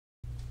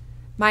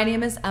My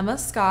name is Emma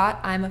Scott.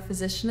 I'm a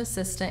physician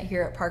assistant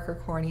here at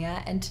Parker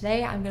Cornea, and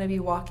today I'm going to be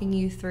walking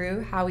you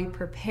through how we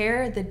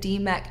prepare the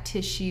DMEK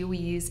tissue we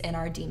use in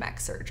our DMEK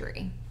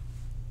surgery.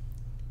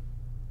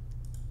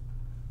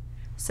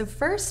 So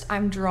first,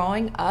 I'm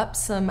drawing up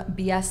some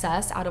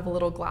BSS out of a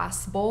little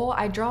glass bowl.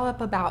 I draw up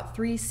about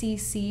 3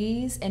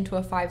 cc's into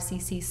a 5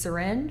 cc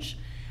syringe.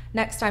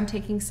 Next, I'm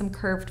taking some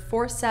curved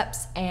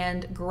forceps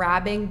and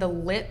grabbing the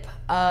lip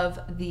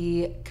of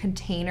the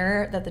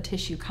container that the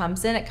tissue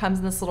comes in. It comes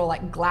in this little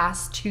like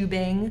glass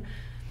tubing.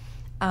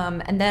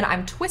 And then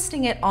I'm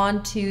twisting it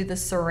onto the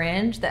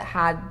syringe that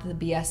had the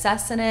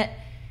BSS in it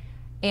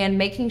and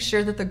making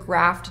sure that the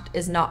graft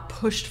is not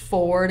pushed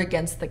forward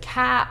against the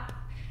cap.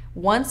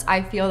 Once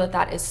I feel that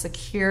that is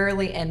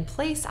securely in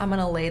place, I'm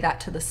gonna lay that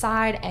to the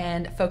side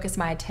and focus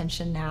my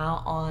attention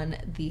now on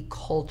the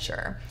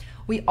culture.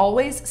 We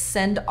always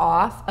send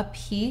off a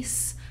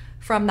piece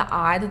from the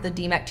eye that the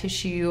DMEK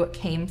tissue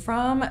came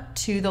from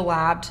to the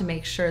lab to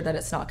make sure that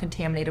it's not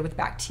contaminated with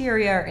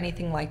bacteria or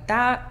anything like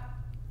that.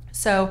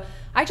 So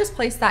I just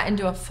place that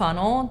into a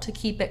funnel to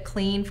keep it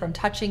clean from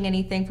touching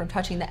anything, from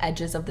touching the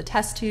edges of the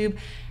test tube.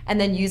 And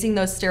then using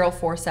those sterile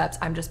forceps,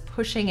 I'm just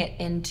pushing it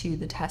into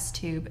the test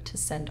tube to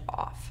send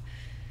off.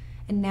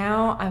 And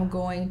now I'm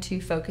going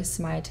to focus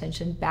my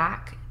attention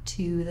back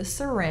to the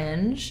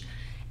syringe.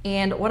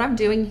 And what I'm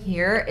doing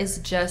here is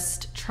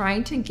just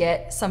trying to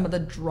get some of the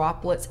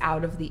droplets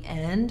out of the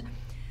end.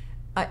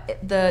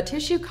 The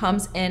tissue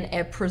comes in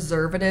a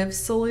preservative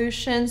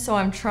solution, so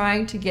I'm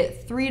trying to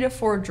get 3 to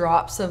 4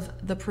 drops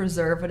of the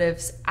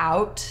preservatives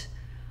out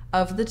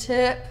of the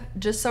tip,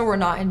 just so we're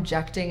not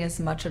injecting as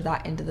much of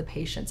that into the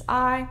patient's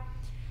eye.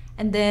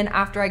 And then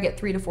after I get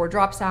 3 to 4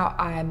 drops out,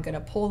 I'm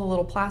gonna pull the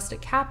little plastic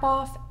cap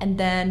off, and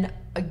then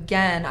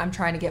again, I'm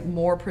trying to get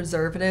more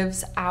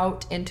preservatives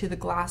out into the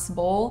glass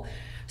bowl.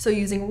 So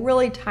using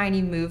really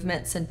tiny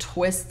movements and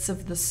twists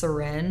of the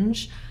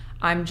syringe,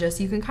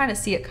 you can kind of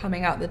see it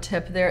coming out the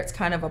tip there. It's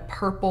kind of a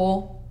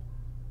purple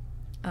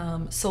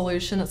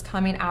solution that's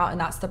coming out,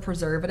 and that's the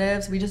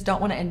preservatives. We just don't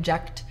want to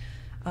inject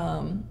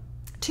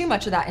too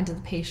much of that into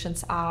the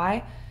patient's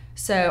eye.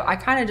 So I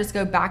kind of just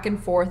go back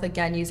and forth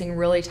again using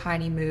really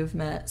tiny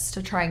movements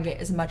to try and get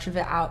as much of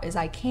it out as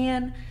I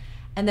can.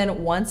 And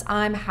then once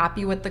I'm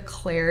happy with the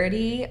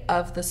clarity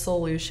of the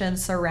solution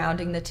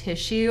surrounding the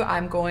tissue,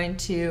 I'm going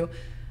to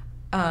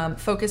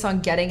focus on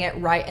getting it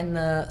right in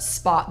the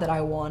spot that I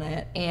want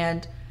it.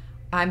 And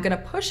I'm gonna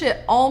push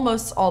it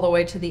almost all the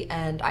way to the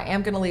end. I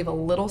am gonna leave a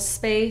little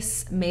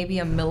space, maybe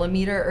a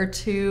millimeter or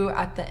 2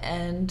 at the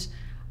end.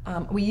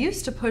 We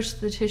used to push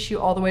the tissue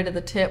all the way to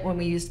the tip when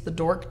we used the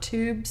Dork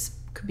tubes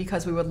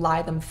because we would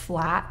lie them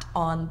flat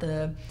on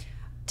the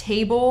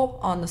table,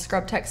 on the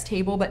scrub text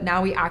table, but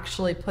now we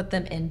actually put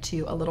them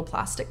into a little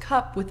plastic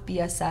cup with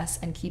BSS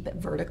and keep it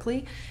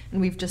vertically.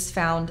 And we've just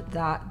found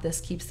that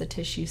this keeps the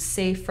tissue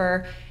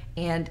safer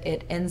and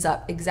it ends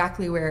up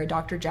exactly where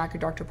Dr. Jack or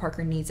Dr.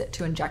 Parker needs it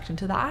to inject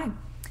into the eye.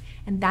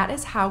 And that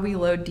is how we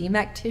load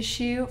DMEK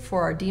tissue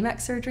for our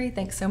DMEK surgery.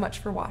 Thanks so much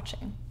for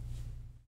watching.